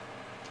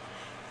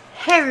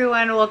Hey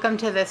everyone, welcome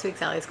to this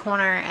week's Ellie's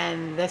Corner,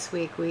 and this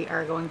week we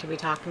are going to be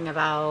talking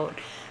about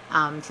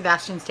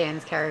Sebastian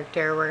Stan's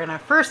character. We're going to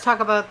first talk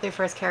about the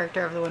first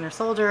character of the Winter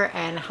Soldier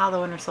and how the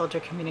Winter Soldier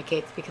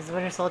communicates, because the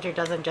Winter Soldier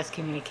doesn't just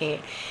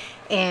communicate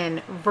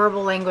in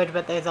verbal language,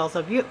 but there's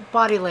also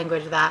body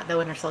language that the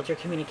Winter Soldier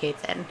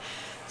communicates in.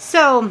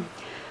 So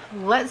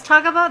let's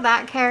talk about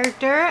that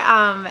character,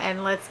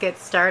 and let's get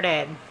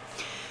started.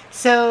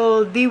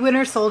 So the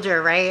Winter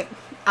Soldier, right,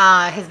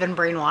 has been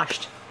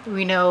brainwashed.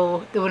 We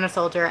know the Winter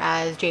Soldier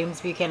as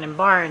James Buchanan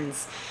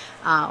Barnes,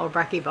 or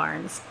Bucky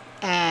Barnes,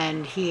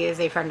 and he is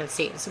a friend of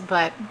Steve's.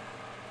 But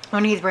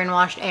when he's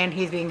brainwashed and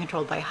he's being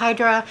controlled by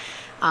Hydra,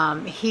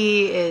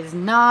 he is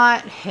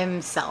not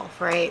himself,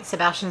 right?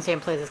 Sebastian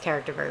Stan plays his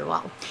character very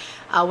well.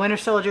 Winter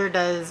Soldier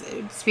does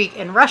speak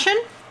in Russian,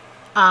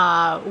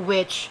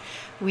 which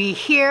we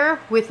hear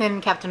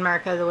within Captain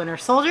America: The Winter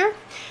Soldier.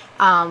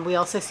 We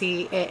also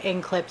see it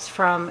in clips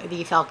from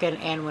the Falcon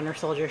and Winter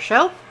Soldier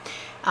show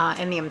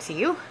in the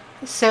MCU.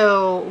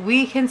 So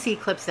we can see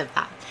clips of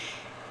that.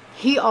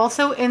 He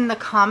also, in the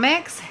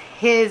comics,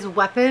 his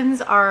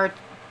weapons are,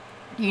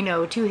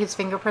 to his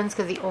fingerprints,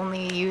 because he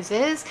only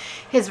uses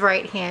his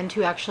right hand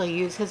to actually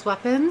use his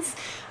weapons.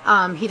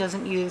 He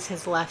doesn't use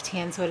his left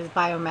hand, so it is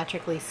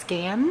biometrically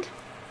scanned.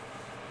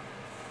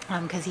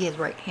 Because he is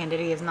right-handed,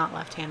 he is not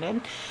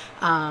left-handed.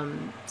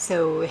 Because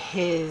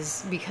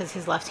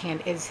his left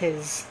hand is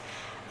his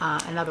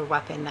another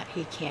weapon that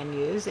he can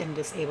use and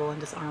disable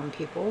and disarm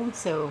people.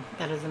 So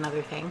that is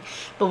another thing.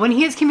 But when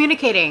he is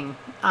communicating,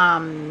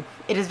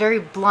 it is very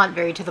blunt,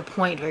 very to the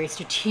point, very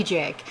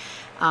strategic.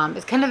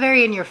 It's kind of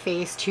very in your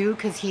face too,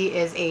 because he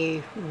is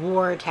a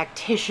war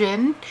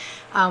tactician.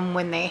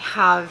 When they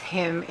have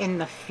him in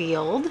the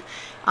field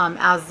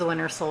as the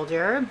Winter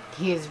Soldier,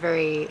 he is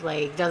very,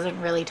 doesn't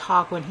really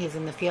talk when he's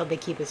in the field. They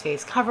keep his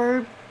face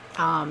covered.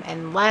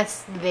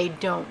 Unless they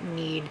don't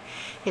need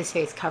his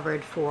face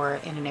covered for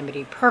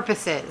anonymity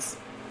purposes.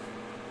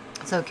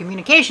 So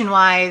communication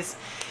wise,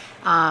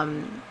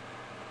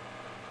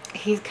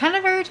 he's kind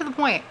of very to the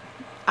point.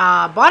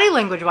 Body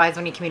language wise,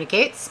 when he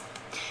communicates,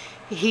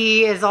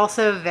 he is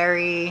also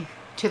very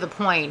to the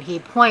point. He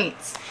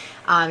points.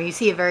 You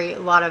see a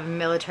lot of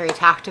military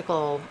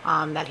tactical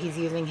that he's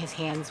using his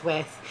hands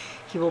with.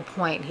 He will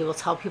point. He will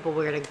tell people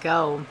where to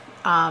go.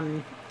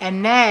 And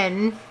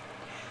then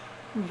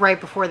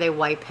right before they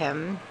wipe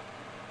him,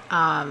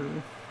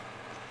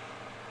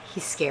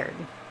 he's scared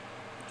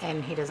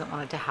and he doesn't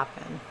want it to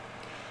happen.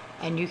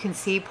 And you can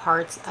see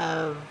parts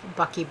of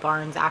Bucky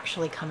Barnes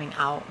actually coming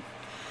out,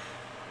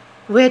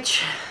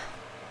 which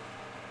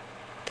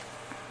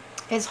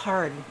is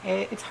hard.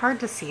 It's hard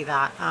to see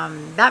that.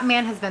 That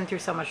man has been through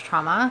so much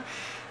trauma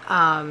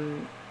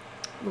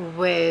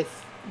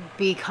with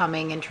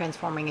becoming and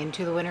transforming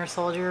into the Winter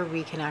Soldier.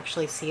 We can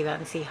actually see that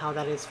and see how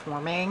that is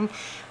forming.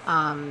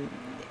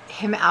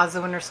 Him as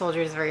the Winter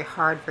Soldier is very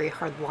hard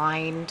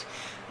lined.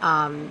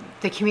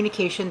 The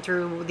communication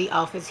through the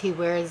outfits he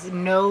wears,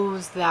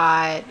 knows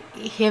that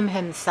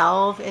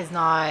himself is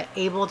not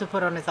able to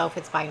put on his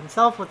outfits by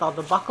himself with all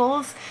the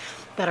buckles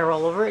that are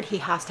all over it. He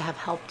has to have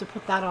help to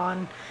put that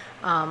on.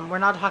 We're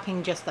not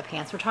talking just the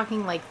pants. We're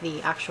talking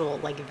the actual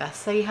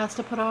vest that he has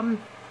to put on.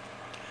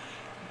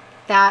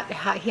 That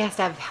he has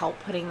to have help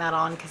putting that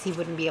on, because he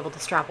wouldn't be able to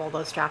strap all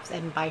those straps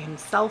in by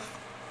himself.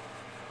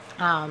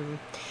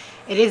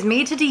 It is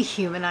made to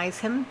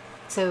dehumanize him.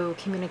 So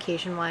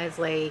communication wise,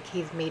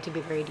 he's made to be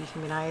very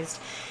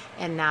dehumanized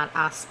in that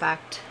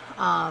aspect.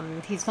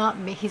 He's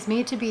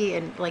made to be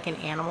an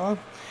animal.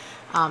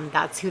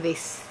 That's who they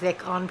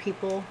stick on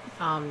people.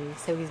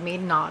 So he's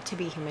made not to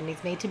be human.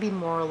 He's made to be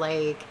more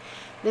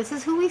this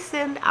is who we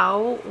send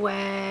out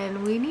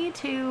when we need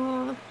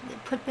to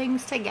put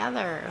things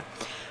together.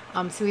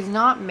 So he's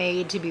not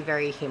made to be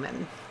very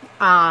human.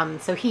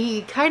 So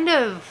he kind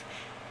of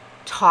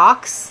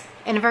talks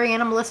in a very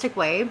animalistic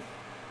way.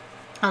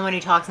 When he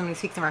talks and when he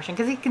speaks in Russian,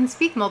 because he can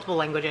speak multiple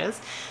languages.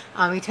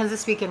 He tends to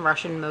speak in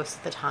Russian most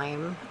of the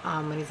time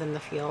when he's in the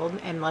field,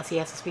 unless he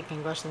has to speak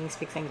English, then he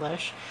speaks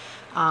English.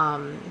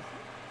 As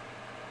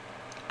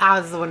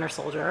the Winter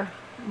Soldier,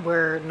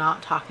 we're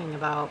not talking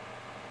about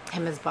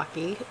him as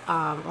Bucky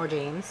or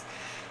James.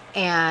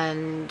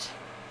 And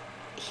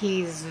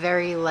he's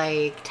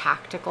very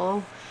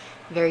tactical,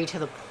 very to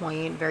the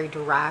point, very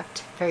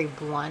direct, very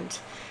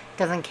blunt.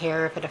 Doesn't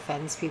care if it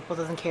offends people,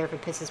 doesn't care if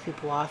it pisses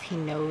people off. He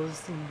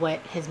knows what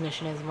his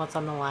mission is and what's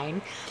on the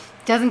line.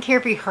 Doesn't care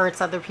if he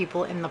hurts other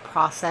people in the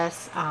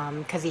process,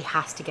 because he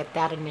has to get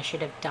that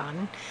initiative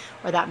done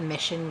or that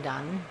mission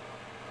done.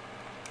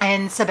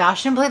 And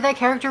Sebastian played that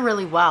character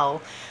really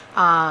well.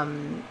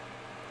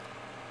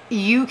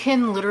 You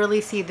can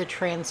literally see the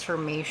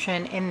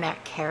transformation in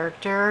that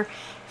character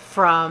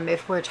from,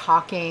 if we're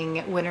talking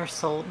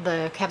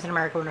the Captain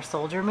America Winter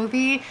Soldier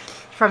movie,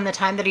 from the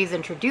time that he's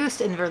introduced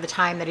and for the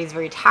time that he's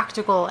very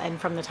tactical, and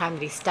from the time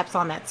that he steps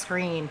on that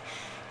screen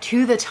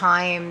to the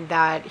time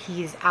that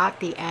he's at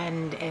the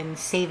end and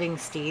saving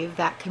Steve.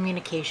 That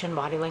communication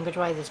body language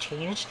wise has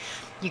changed.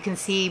 You can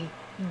see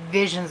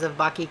visions of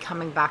Bucky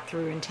coming back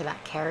through into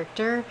that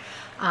character,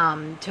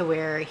 to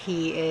where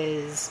he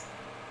is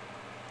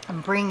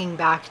bringing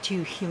back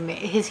to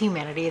his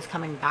humanity is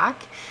coming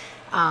back,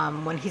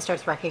 when he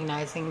starts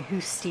recognizing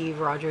who Steve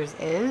Rogers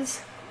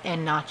is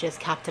and not just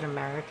Captain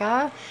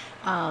America.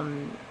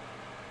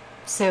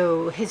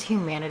 So his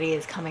humanity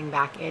is coming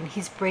back in.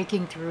 He's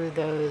breaking through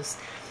those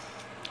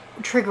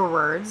trigger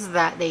words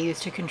that they use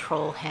to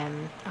control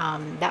him.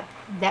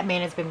 That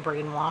man has been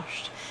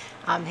brainwashed.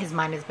 His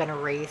mind has been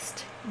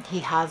erased. He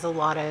has a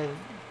lot of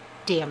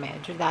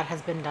damage that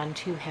has been done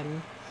to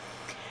him.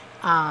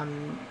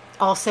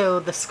 Also,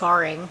 the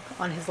scarring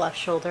on his left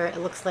shoulder, it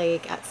looks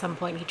like at some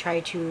point he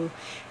tried to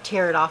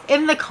tear it off.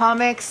 In the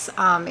comics,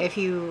 if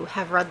you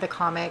have read the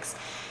comics,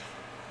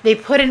 they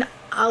put a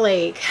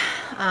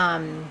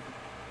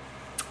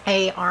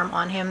arm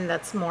on him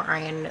that's more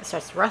iron, and it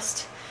starts to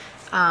rust.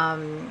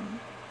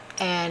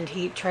 And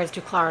he tries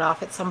to claw it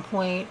off at some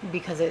point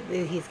because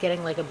he's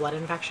getting like a blood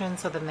infection,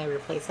 so then they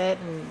replace it,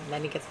 and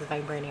then he gets his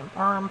vibranium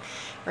arm,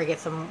 or he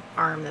gets some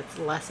arm that's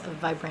less of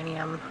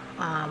vibranium.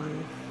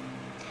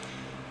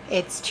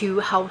 It's to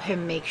help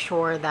him make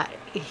sure that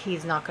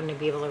he's not going to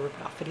be able to rip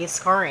it off. But he has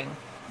scarring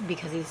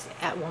because he's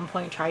at one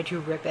point tried to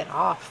rip it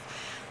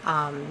off.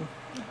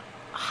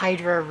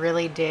 Hydra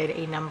really did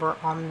a number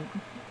on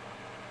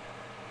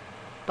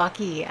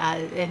Bucky,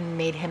 and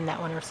made him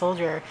that Winter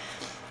Soldier.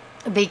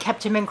 They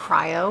kept him in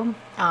cryo,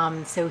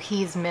 so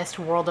he's missed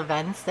world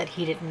events that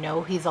he didn't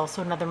know. He's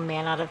also another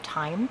man out of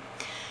time.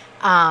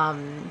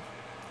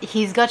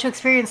 He's got to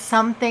experience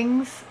some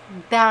things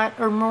that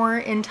are more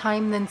in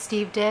time than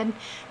Steve did,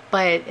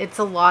 but it's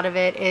a lot of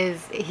it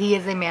is he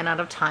is a man out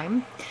of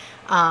time.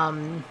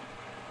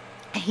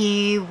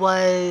 He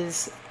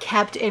was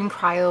kept in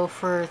cryo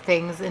for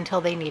things until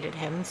they needed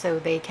him, so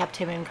they kept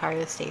him in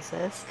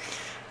cryostasis,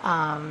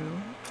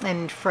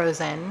 and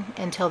frozen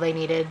until they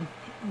needed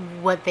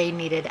what they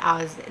needed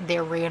as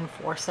their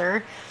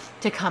reinforcer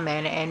to come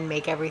in and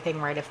make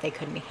everything right if they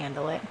couldn't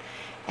handle it.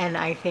 And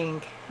I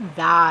think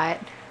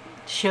that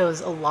shows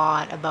a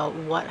lot about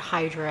what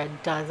Hydra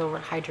does, or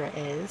what Hydra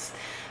is.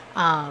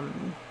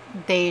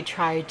 They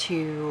try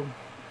to,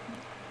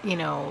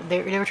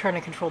 they were trying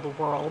to control the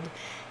world,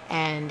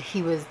 and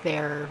he was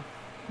their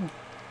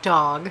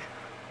dog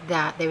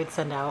that they would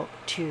send out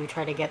to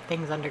try to get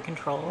things under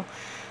control.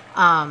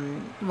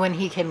 When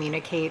he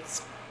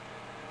communicates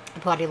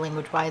body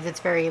language wise,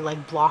 it's very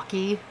like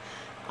blocky.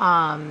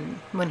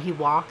 When he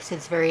walks,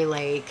 it's very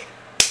like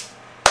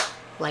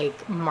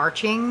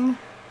marching,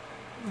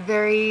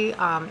 very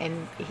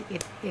and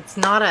it's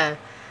not a,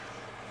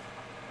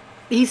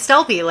 he's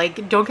stealthy.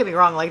 Like, don't get me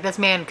wrong, like this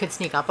man could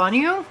sneak up on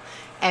you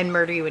and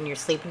murder you in your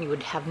sleep and you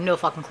would have no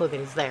fucking clue that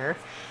he's there.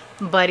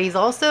 But he's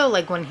also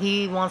like, when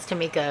he wants to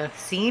make a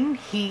scene,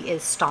 he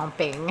is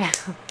stomping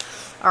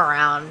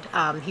around.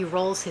 He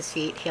rolls his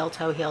feet heel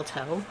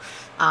toe,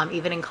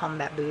 even in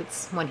combat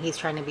boots when he's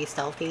trying to be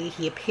stealthy.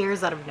 He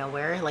appears out of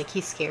nowhere, like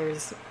he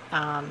scares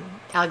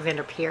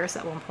Alexander Pierce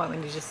at one point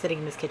when he's just sitting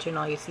in his kitchen.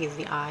 All you see is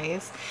the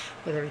eyes,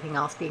 with everything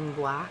else being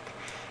black.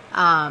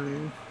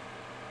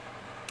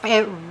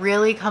 It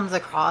really comes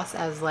across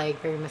as like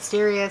very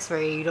mysterious,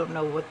 very, you don't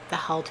know what the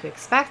hell to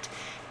expect.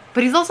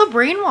 But he's also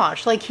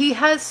brainwashed. Like, he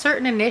has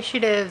certain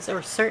initiatives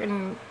or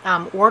certain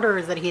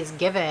orders that he's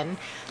given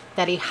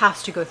that he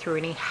has to go through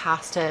and he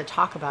has to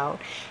talk about.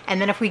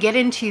 And then if we get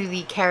into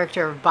the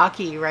character of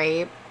Bucky,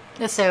 right?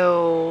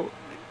 So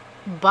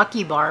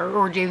Bucky Barnes,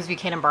 or James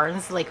Buchanan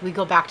Barnes, like, we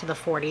go back to the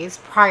 40s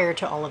prior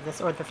to all of this,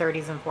 or the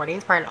 30s and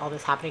 40s prior to all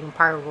this happening,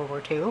 prior to World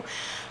War II.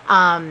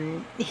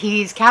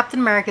 He's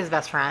Captain America's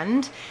best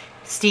friend.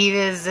 Steve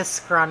is this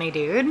scrawny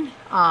dude.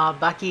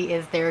 Bucky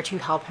is there to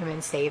help him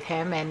and save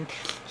him, and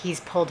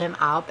he's pulled him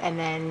up. And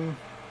then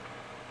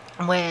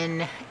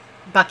when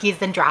Bucky's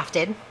then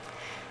drafted,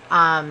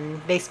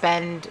 they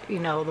spend,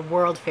 the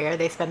World Fair,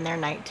 they spend their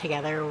night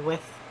together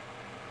with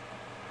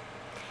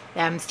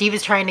them. Steve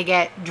is trying to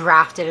get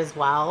drafted as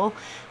well,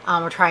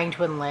 or trying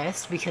to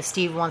enlist, because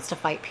Steve wants to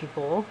fight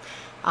people,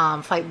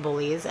 fight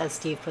bullies, as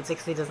Steve puts it,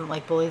 because he doesn't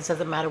like bullies.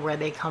 Doesn't matter where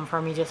they come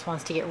from, he just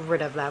wants to get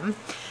rid of them.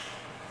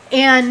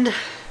 And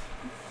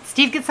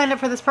Steve gets signed up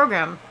for this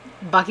program.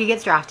 Bucky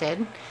gets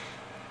drafted.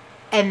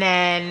 And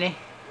then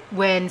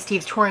when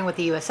Steve's touring with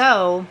the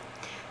USO,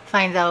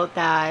 finds out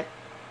that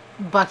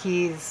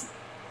Bucky's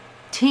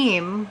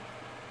team,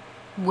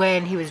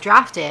 when he was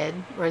drafted,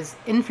 or his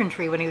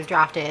infantry when he was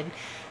drafted,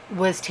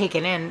 was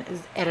taken in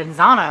at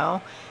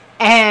Enzano.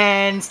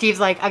 And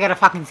Steve's like, I gotta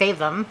fucking save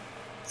them.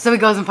 So he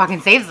goes and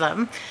fucking saves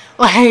them.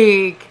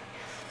 Like,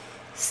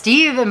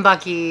 Steve and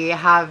Bucky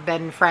have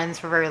been friends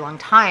for a very long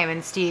time,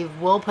 and Steve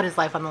will put his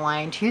life on the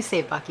line to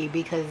save Bucky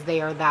because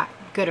they are that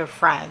good of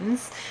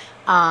friends.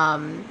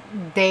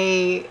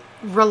 They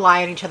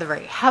rely on each other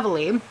very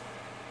heavily.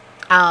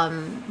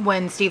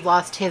 When Steve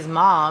lost his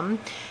mom,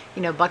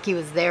 Bucky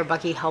was there.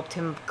 Bucky helped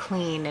him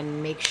clean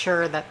and make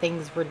sure that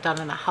things were done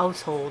in the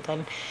household,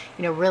 and,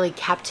 really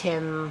kept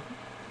him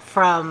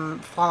from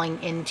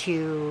falling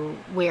into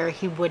where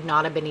he would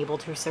not have been able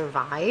to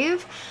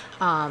survive.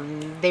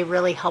 They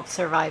really help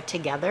survive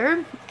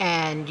together,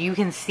 and you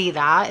can see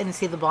that and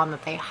see the bond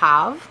that they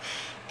have.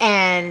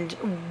 And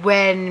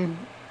when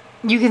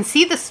you can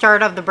see the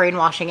start of the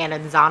brainwashing in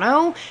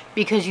Enzano,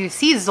 because you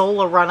see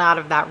Zola run out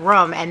of that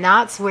room, and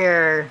that's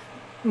where,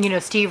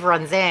 Steve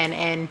runs in,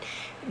 and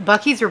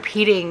Bucky's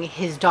repeating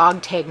his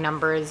dog tag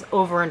numbers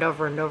over and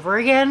over and over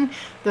again.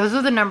 Those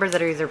are the numbers that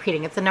he's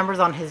repeating. It's the numbers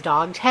on his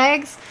dog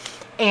tags.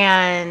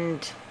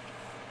 And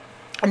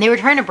they were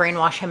trying to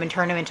brainwash him and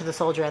turn him into the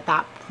soldier at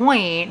that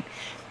point,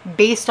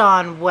 based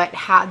on what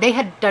they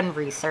had done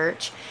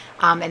research,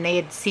 and they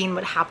had seen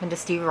what happened to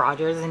Steve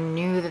Rogers and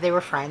knew that they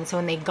were friends. So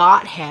when they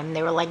got him,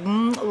 they were like,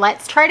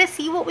 let's try to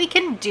see what we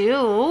can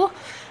do.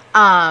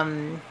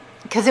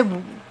 Because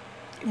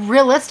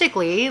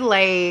realistically,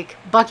 like,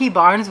 Bucky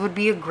Barnes would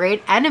be a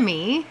great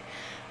enemy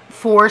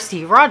for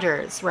Steve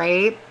Rogers,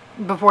 right?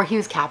 Before he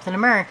was Captain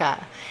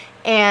America.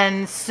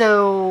 And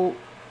so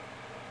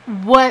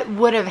what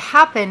would have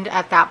happened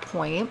at that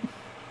point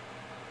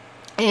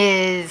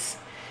is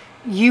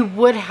you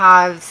would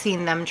have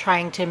seen them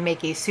trying to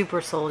make a super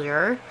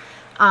soldier,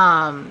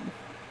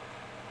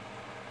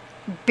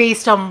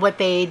 based on what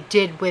they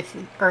did with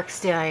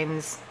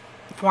Erskinine's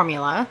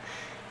formula,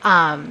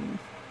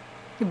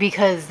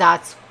 because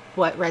that's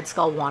what Red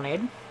Skull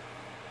wanted.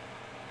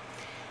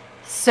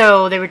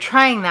 So they were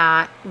trying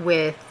that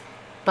with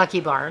Bucky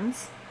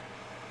Barnes,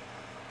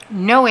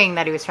 knowing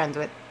that he was friends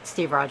with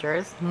Steve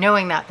Rogers,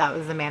 knowing that that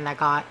was the man that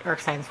got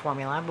Erskine's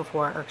formula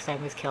before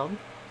Erskine was killed.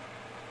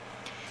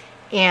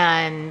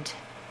 And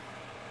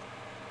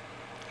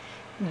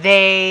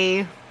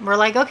they were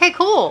like, okay,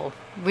 cool.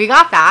 We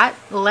got that.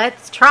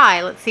 Let's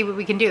try. Let's see what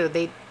we can do.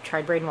 They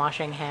tried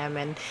brainwashing him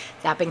and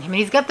zapping him. And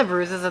he's got the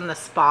bruises in the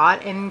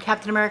spot in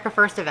Captain America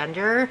First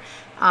Avenger.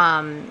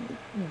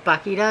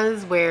 Bucky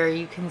does, where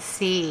you can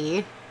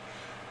see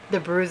the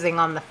bruising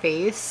on the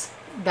face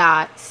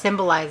that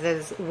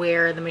symbolizes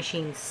where the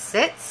machine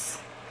sits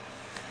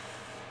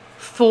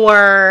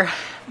for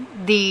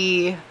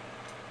the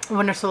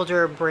Winter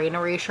Soldier brain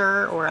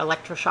erasure or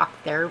electroshock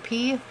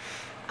therapy,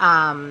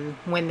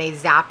 when they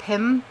zap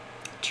him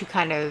to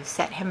kind of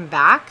set him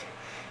back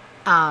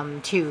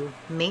to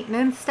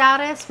maintenance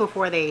status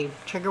before they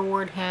trigger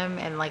ward him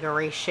and like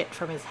erase shit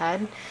from his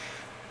head.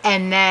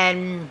 And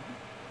then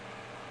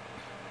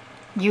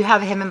you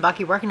have him and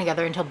Bucky working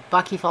together until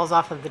Bucky falls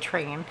off of the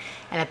train.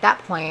 And at that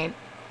point,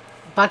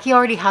 Bucky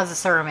already has a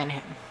serum in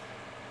him.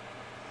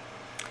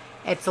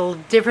 It's a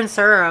different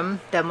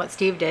serum than what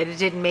Steve did. It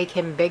didn't make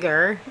him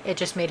bigger. It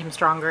just made him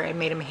stronger. It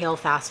made him heal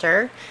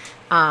faster,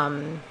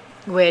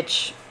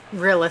 which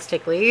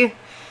realistically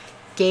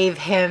gave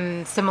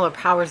him similar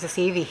powers to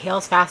Steve. He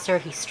heals faster.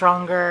 He's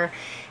stronger.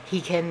 He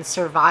can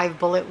survive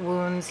bullet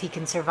wounds. He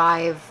can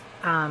survive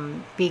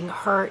being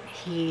hurt.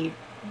 He's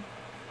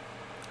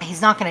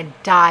not going to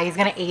die. He's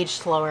going to age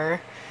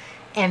slower.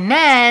 And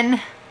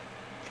then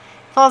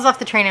falls off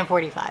the train in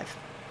 45.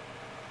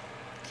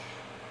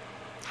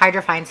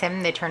 Hydra finds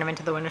him. They turn him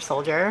into the Winter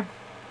Soldier.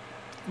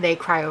 They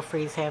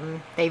cryo-freeze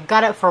him. They've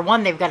got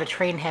to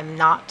train him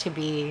not to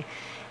be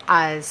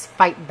as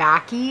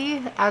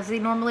fight-backy as he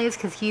normally is,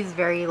 because he's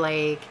very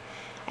like,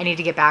 I need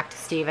to get back to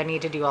Steve. I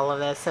need to do all of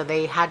this. So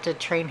they had to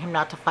train him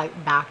not to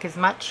fight back as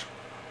much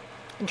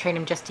and train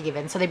him just to give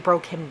in. So they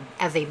broke him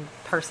as a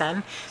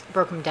person.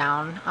 Broke him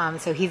down.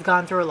 So he's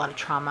gone through a lot of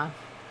trauma.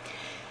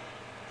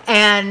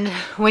 And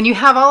when you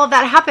have all of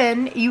that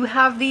happen, you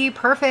have the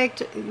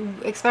perfect,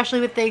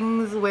 especially with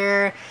things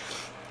where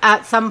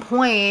at some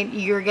point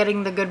you're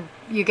getting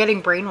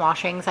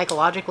brainwashing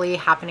psychologically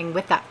happening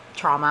with that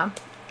trauma.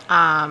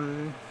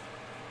 And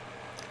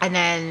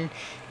then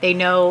they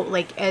know,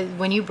 like,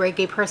 when you break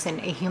a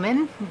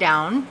human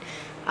down,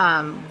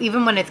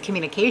 even when it's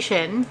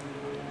communication,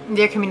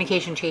 their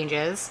communication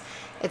changes.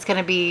 It's going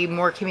to be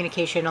more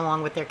communication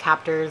along with their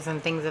captors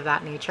and things of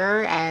that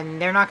nature,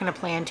 and they're not going to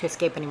plan to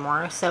escape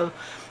anymore. So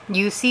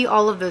you see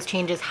all of those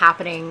changes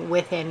happening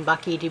within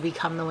Bucky to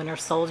become the Winter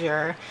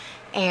Soldier,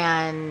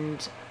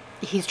 and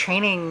he's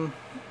training,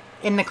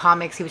 in the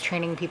comics, he was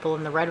training people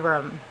in the Red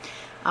Room,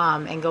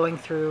 and going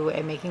through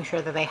and making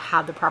sure that they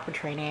had the proper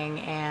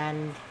training,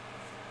 and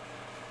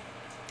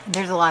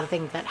there's a lot of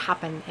things that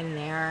happen in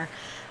there.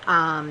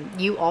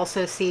 You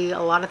also see a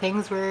lot of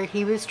things where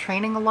he was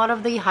training a lot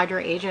of the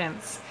Hydra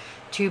agents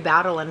to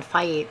battle and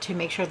fight to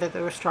make sure that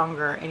they were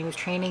stronger, and he was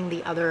training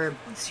the other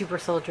super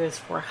soldiers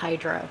for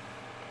Hydra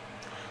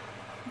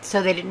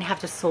so they didn't have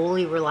to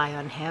solely rely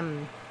on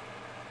him.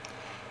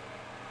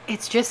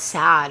 It's just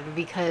sad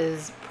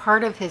because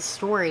part of his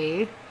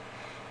story,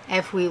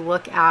 if we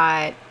look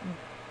at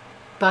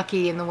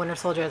Bucky and the Winter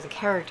Soldier as a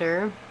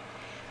character,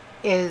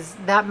 is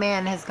that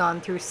man has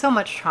gone through so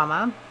much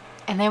trauma.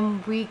 And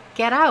then we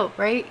get out,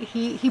 right?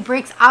 He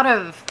breaks out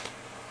of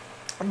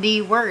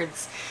the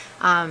words.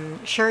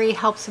 Shuri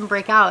helps him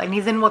break out, and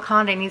he's in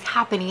Wakanda, and he's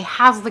happy. He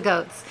has the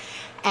goats,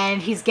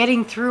 and he's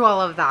getting through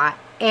all of that.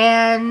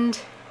 And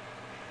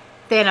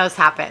Thanos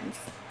happens,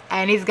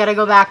 and he's got to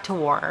go back to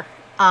war.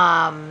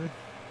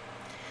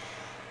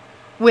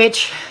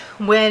 Which,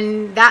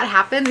 when that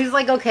happens, he's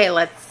like, okay,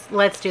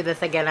 let's do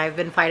this again. I've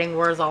been fighting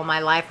wars all my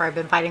life, or I've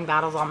been fighting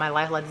battles all my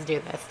life. Let's do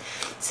this.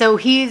 So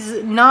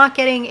he's not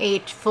getting a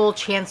full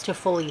chance to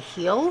fully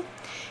heal.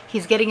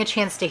 He's getting a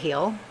chance to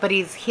heal, but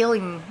he's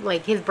healing,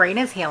 like his brain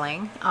is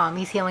healing.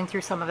 He's healing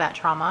through some of that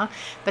trauma.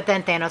 But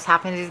then Thanos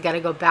happens. He's got to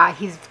go back.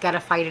 He's got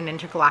to fight an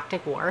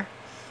intergalactic war,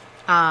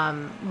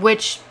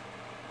 which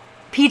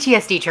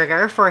PTSD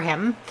trigger for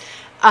him.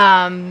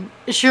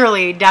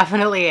 Surely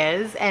definitely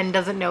is, and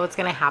doesn't know what's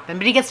going to happen,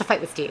 but he gets to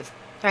fight with Steve,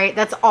 right?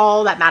 That's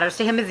all that matters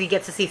to him, is he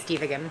gets to see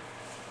Steve again,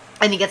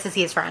 and he gets to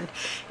see his friend,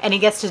 and he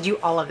gets to do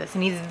all of this,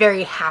 and he's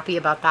very happy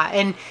about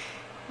that.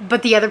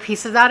 But the other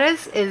piece of that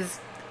is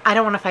I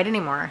don't want to fight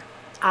anymore.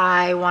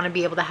 I want to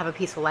be able to have a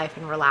peaceful life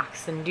and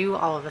relax and do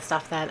all of the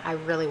stuff that I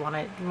really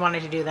wanted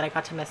to do that I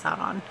got to miss out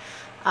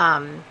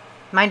on.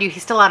 Mind you,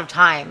 he's still out of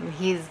time.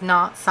 He's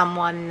not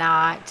someone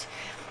that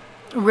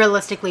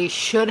realistically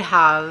should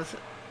have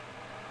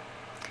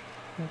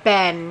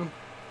been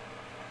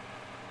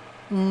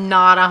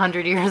not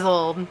 100 years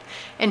old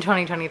in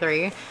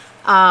 2023.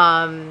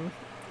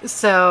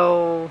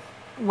 So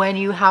when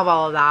you have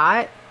all of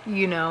that,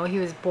 he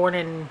was born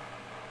in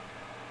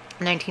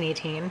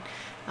 1918,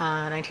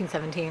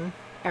 1917,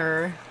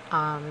 or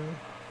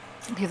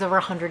he's over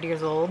 100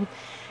 years old,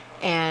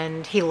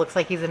 and he looks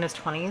like he's in his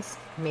 20s,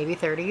 maybe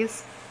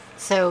 30s.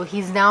 So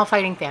he's now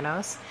fighting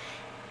Thanos.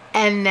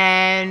 And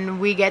then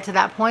we get to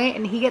that point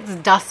and he gets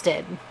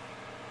dusted.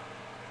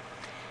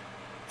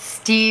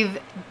 Steve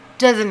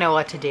doesn't know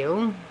what to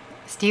do.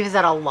 Steve is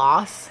at a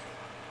loss.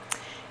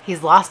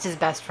 He's lost his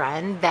best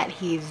friend that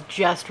he's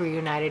just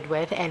reunited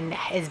with and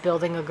is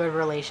building a good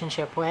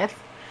relationship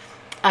with.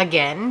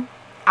 Again,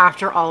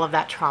 after all of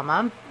that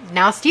trauma.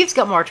 Now Steve's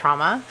got more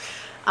trauma.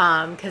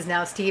 Because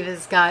now Steve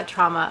has got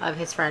trauma of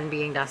his friend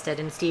being dusted,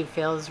 and Steve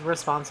feels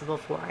responsible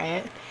for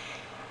it.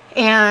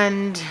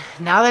 And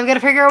now they've got to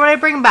figure out what to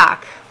bring him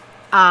back.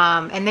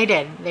 And they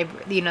did. They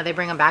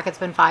bring him back. It's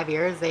been 5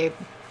 years. They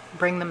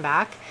bring them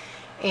back.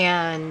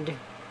 And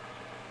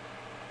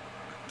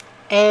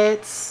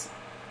he's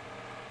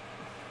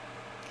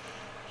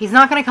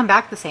not going to come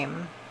back the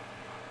same.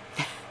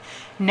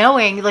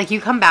 Knowing, like,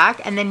 you come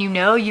back and then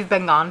you've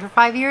been gone for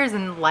 5 years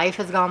and life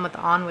has gone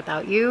on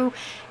without you.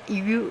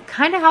 You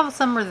kind of have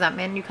some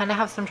resentment. You kind of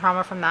have some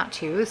trauma from that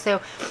too.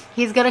 So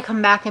he's going to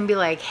come back and be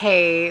like,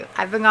 hey,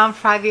 I've been gone for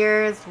 5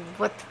 years.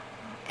 What?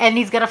 And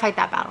he's going to fight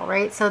that battle,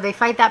 right? So they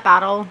fight that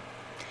battle.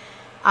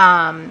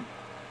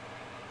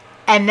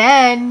 And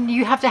then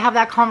you have to have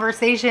that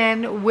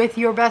conversation with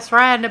your best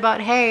friend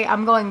about, hey,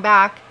 I'm going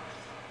back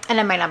and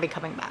I might not be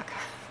coming back.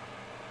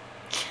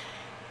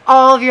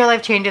 All of your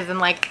life changes in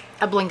like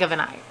a blink of an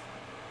eye.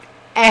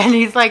 And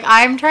he's like,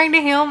 I'm trying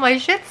to heal my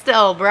shit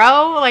still,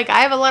 bro. Like,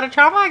 I have a lot of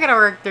trauma I gotta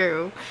work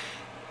through.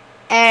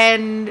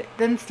 And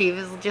then Steve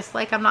is just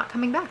like, I'm not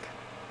coming back.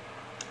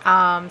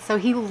 So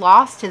he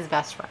lost his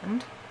best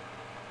friend.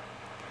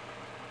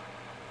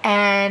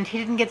 And he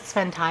didn't get to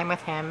spend time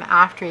with him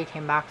after he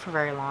came back for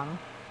very long.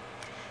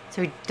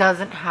 So he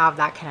doesn't have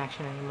that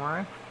connection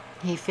anymore.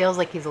 He feels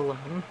like he's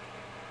alone.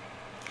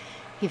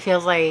 He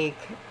feels like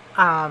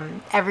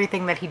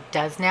everything that he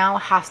does now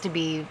has to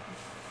be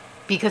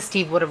because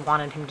Steve would have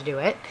wanted him to do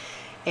it.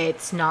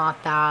 It's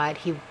not that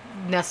he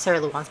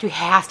necessarily wants to. He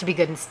has to be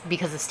good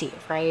because of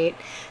Steve, right?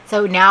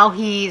 So now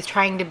he's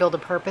trying to build a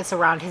purpose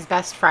around his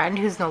best friend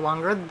who's no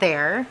longer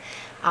there.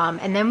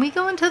 And then we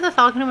go into the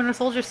Falcon and Winter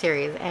Soldier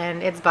series,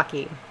 and it's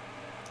Bucky.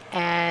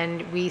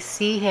 And we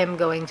see him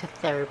going to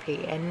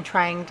therapy and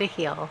trying to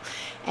heal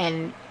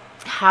and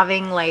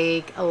having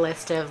like a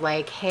list of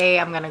like, hey,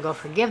 I'm gonna go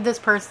forgive this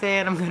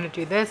person, I'm gonna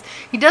do this.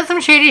 He does some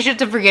shady shit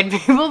to forgive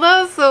people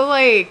though, so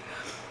like,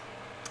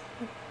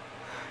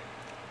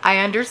 I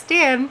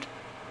understand.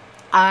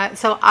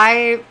 So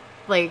I,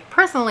 like,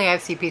 personally, I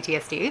have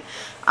CPTSD.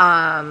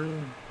 I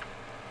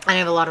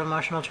have a lot of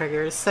emotional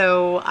triggers.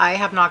 So I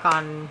have not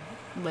gone,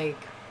 like,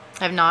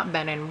 I've not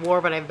been in war,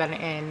 but I've been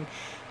in,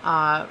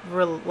 I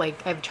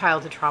have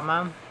childhood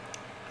trauma.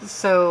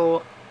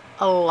 So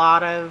a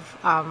lot of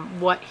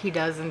what he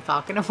does in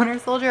Falcon and Winter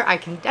Soldier, I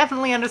can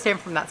definitely understand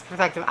from that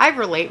perspective. I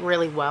relate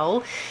really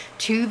well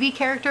to the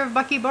character of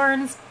Bucky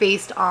Barnes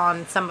based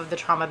on some of the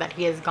trauma that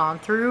he has gone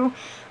through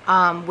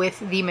with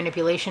the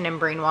manipulation and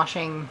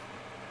brainwashing,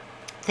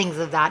 things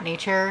of that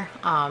nature,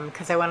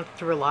 because I went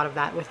through a lot of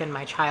that within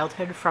my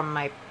childhood from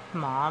my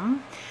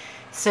mom.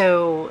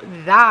 So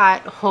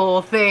that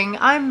whole thing,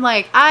 I'm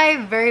like,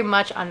 I very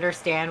much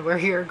understand where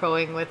you're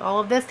going with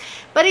all of this.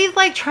 But he's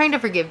like trying to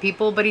forgive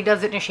people, but he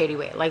does it in a shady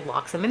way. Like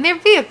locks them in their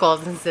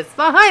vehicles and sits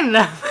behind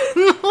them.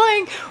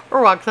 Like,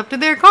 or walks up to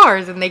their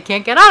cars and they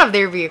can't get out of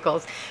their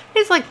vehicles.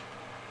 He's like,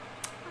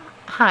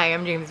 hi,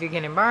 I'm James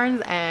Buchanan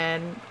Barnes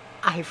and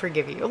I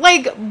forgive you.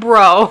 Like,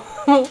 bro,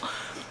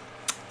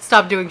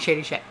 stop doing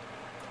shady shit.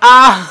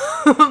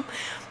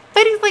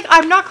 But he's like,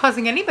 I'm not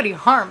causing anybody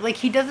harm. Like,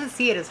 he doesn't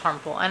see it as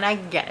harmful, and I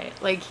get it.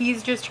 Like,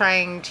 he's just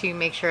trying to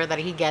make sure that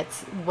he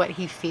gets what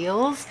he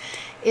feels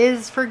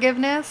is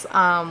forgiveness,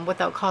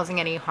 without causing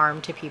any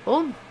harm to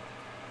people.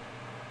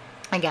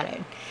 I get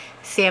it.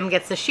 Sam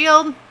gets the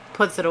shield,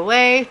 puts it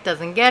away,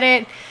 doesn't get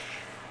it.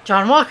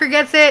 John Walker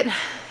gets it,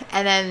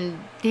 and then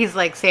he's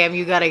like, Sam,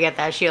 you gotta get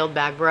that shield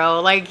back,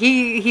 bro. Like,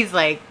 he's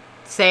like,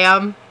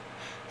 Sam,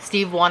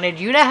 Steve wanted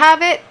you to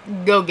have it,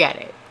 go get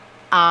it.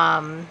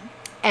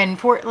 And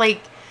for,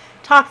 like,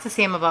 talk to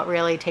Sam about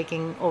really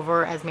taking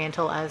over as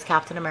mantle as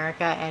Captain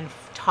America, and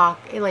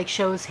it like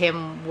shows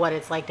him what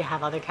it's like to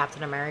have other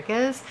Captain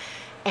Americas.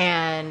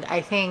 And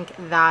I think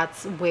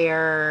that's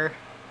where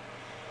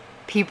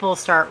people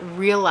start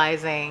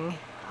realizing,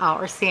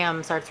 or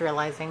Sam starts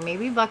realizing,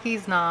 maybe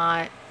Bucky's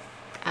not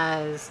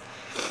as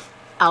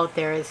out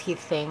there as he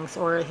thinks,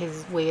 or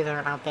his ways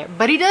aren't out there.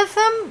 But he does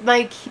some,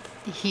 like,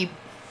 he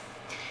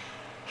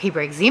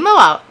breaks Zemo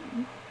out.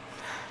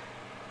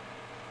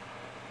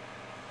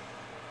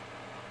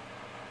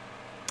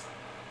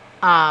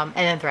 And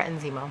then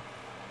threatens Zemo.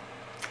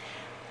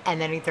 And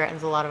then he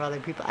threatens a lot of other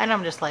people. And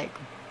I'm just like,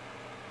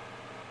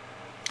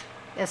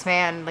 this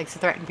man likes to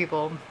threaten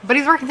people. But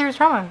he's working through his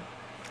trauma.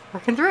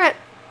 Working through it.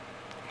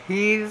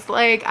 He's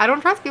like, I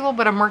don't trust people,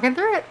 but I'm working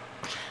through it.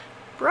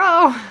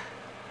 Bro,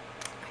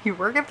 you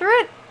working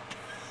through it?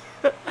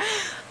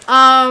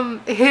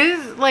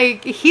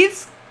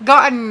 He's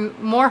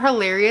gotten more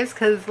hilarious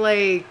because,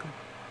 like,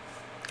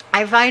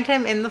 I find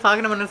him in The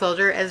Falcon and Winter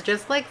Soldier as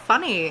just, like,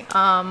 funny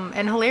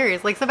and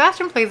hilarious. Like,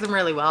 Sebastian plays him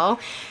really well,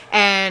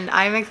 and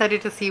I'm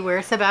excited to see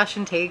where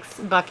Sebastian takes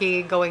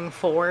Bucky going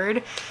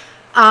forward.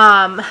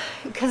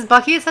 Because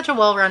Bucky is such a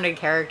well-rounded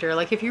character.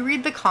 Like, if you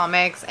read the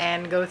comics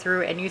and go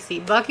through and you see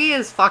Bucky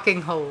is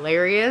fucking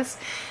hilarious,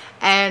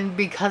 and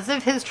because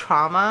of his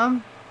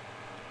trauma,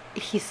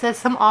 he says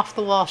some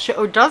off-the-wall shit,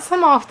 or does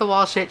some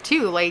off-the-wall shit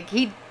too. Like,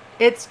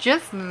 it's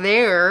just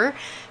there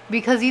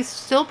because he's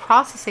still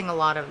processing a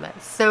lot of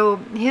this. So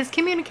his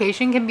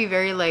communication can be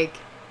very like,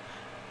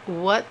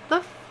 what the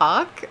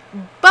fuck?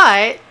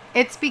 But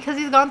it's because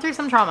he's gone through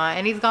some trauma,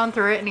 and he's gone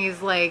through it, and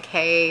he's like,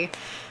 hey,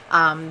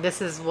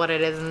 this is what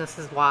it is, and this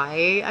is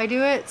why I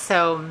do it.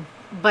 So,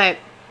 but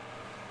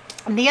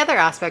the other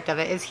aspect of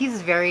it is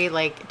he's very,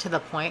 like, to the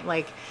point,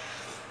 like,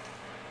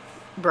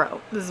 bro,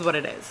 this is what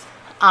it is.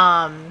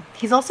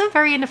 He's also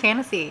very into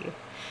fantasy,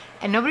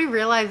 and nobody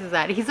realizes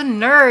that. He's a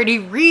nerd. He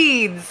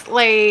reads,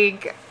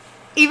 like,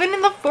 even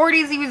in the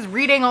 40s, he was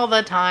reading all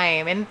the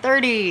time. In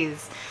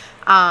 30s,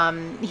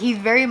 he's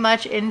very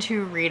much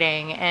into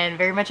reading and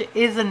very much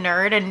is a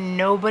nerd, and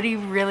nobody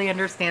really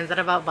understands that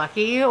about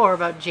Bucky or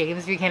about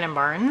James Buchanan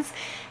Barnes.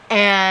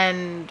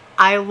 And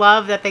I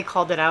love that they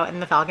called it out in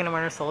The Falcon and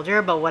Winter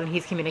Soldier, but when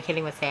he's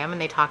communicating with Sam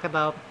and they talk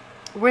about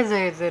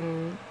wizards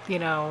and, you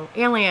know,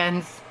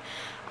 aliens,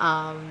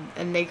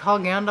 and they call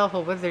Gandalf a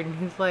wizard, and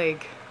he's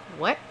like,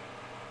 what?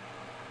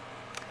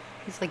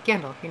 He's like,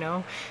 Gandalf, you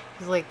know?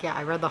 He's like, yeah,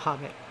 I read The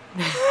Hobbit.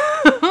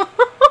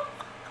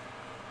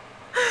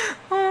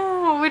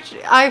 Oh, which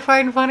I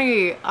find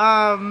funny.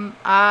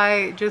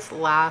 I just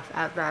laugh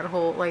at that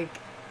whole, like,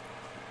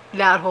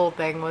 that whole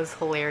thing was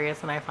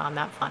hilarious, and I found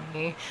that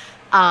funny.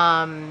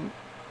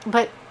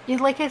 But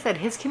like I said,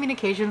 his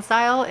communication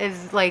style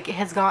is, like,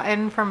 has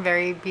gotten from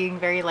being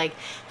very, like,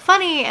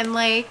 funny and,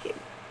 like,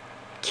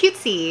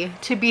 cutesy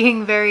to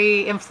being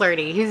very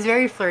flirty. He was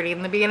very flirty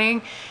in the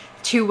beginning,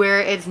 to where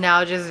it's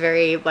now just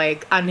very,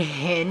 like,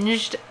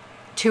 unhinged,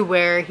 to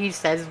where he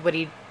says what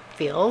he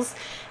feels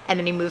and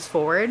then he moves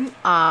forward.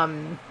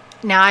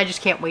 Now I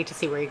just can't wait to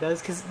see where he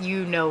goes, because,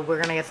 you know, we're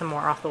gonna get some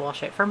more off the wall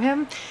shit from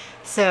him.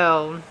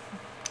 So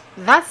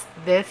that's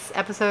this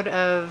episode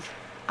of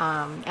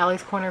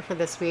Allie's Corner for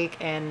this week,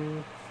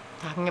 and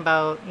talking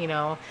about, you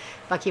know,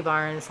 Bucky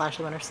Barnes /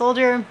 the Winter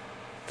Soldier,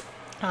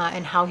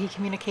 and how he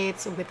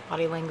communicates with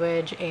body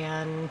language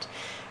and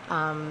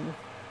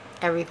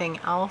everything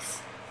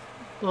else.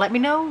 Let me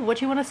know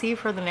what you want to see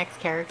for the next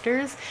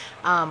characters.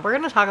 We're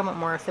going to talk about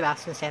more of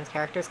Sebastian Stan's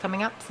characters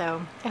coming up,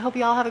 so I hope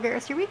you all have a great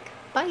rest of your week.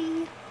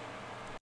 Bye!